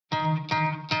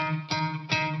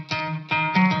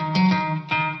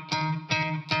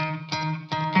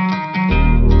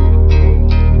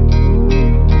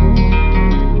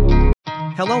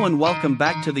Hello and welcome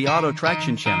back to the Auto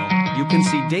Traction channel. You can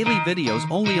see daily videos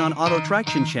only on Auto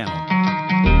Traction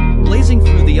channel. Blazing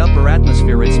through the upper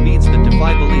atmosphere at speeds that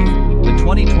defy belief, the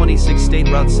 2026 State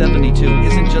Route 72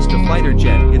 isn't just a fighter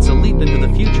jet, it's a leap into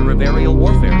the future of aerial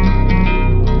warfare.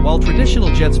 While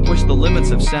traditional jets push the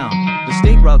limits of sound, the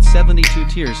State Route 72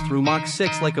 tears through Mach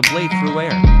 6 like a blade through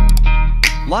air.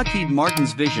 Lockheed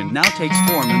Martin's vision now takes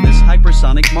form in this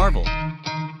hypersonic marvel.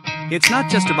 It's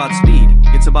not just about speed,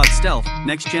 it's about stealth,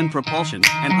 next-gen propulsion,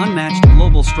 and unmatched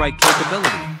global strike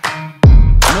capability.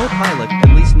 No pilot,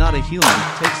 at least not a human,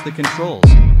 takes the controls.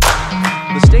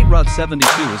 The State Route 72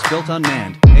 is built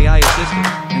unmanned, AI-assisted,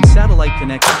 and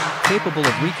satellite-connected, capable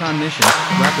of recon missions,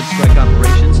 rapid strike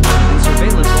operations, and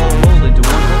surveillance all rolled into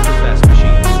one ultra-fast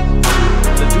machine.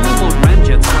 The dual-mode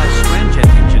ramjet/scramjet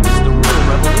engine is the real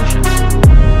revolution.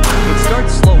 It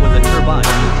starts slow with a turbine,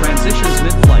 transitions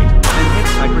mid-flight, and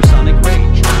hits hypersonic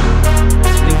range.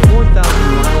 Think 4,000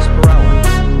 miles per hour.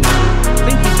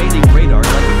 Think evading radar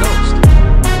like a ghost.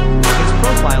 Its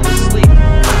profile is sleek.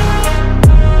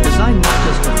 Designed not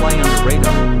just to fly under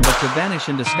radar, but to vanish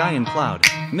into sky and cloud,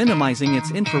 minimizing its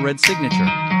infrared signature.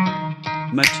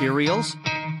 Materials?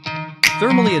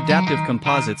 Thermally adaptive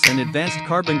composites and advanced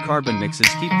carbon-carbon mixes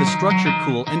keep the structure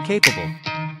cool and capable.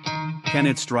 Can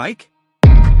it strike?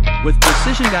 With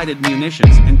precision-guided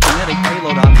munitions and kinetic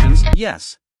payload options,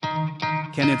 yes.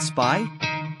 Can it spy?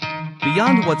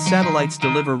 Beyond what satellites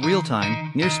deliver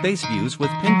real-time, near-space views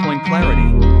with pinpoint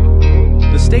clarity.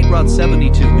 The State Route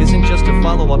 72 isn't just a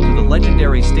follow-up to the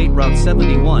legendary State Route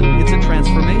 71, it's a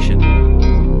transformation.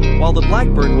 While the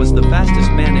Blackbird was the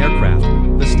fastest manned aircraft,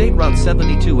 the State Route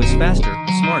 72 is faster,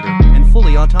 smarter, and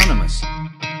fully autonomous.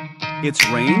 Its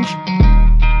range?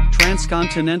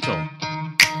 Transcontinental.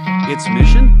 Its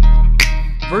mission?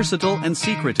 Versatile and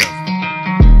secretive.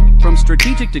 From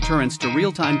strategic deterrence to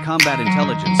real-time combat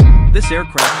intelligence, this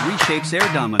aircraft reshapes air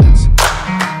dominance.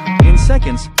 In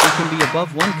seconds, it can be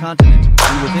above one continent,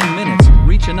 and within minutes,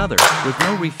 reach another, with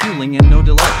no refueling and no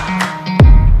delay.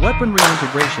 Weaponry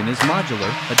integration is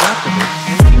modular, adaptable,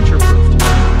 and future-proofed.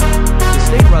 The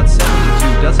State Route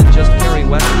 72 doesn't just carry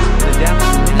weapons, it adapts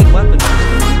to any weapon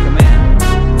system on command.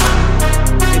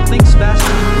 It thinks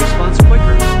faster, responds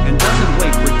quicker, and doesn't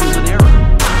wait for human error.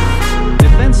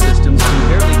 Defense systems can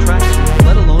barely track it,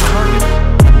 let alone target it.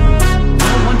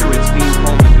 No wonder it's being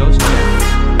called the Ghost Jet.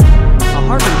 A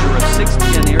harbinger of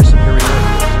 6th-gen air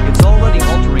superiority, it's already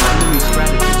altering enemy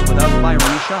strategies without firing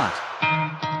a shot.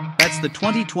 That's the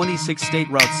 2026 State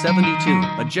Route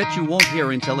 72, a jet you won't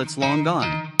hear until it's long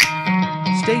gone.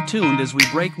 Stay tuned as we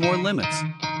break more limits.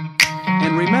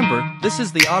 And remember, this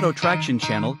is the Auto Traction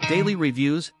channel, daily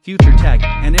reviews, future tech,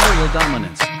 and aerial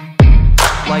dominance.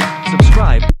 Like,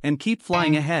 subscribe, and keep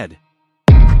flying ahead.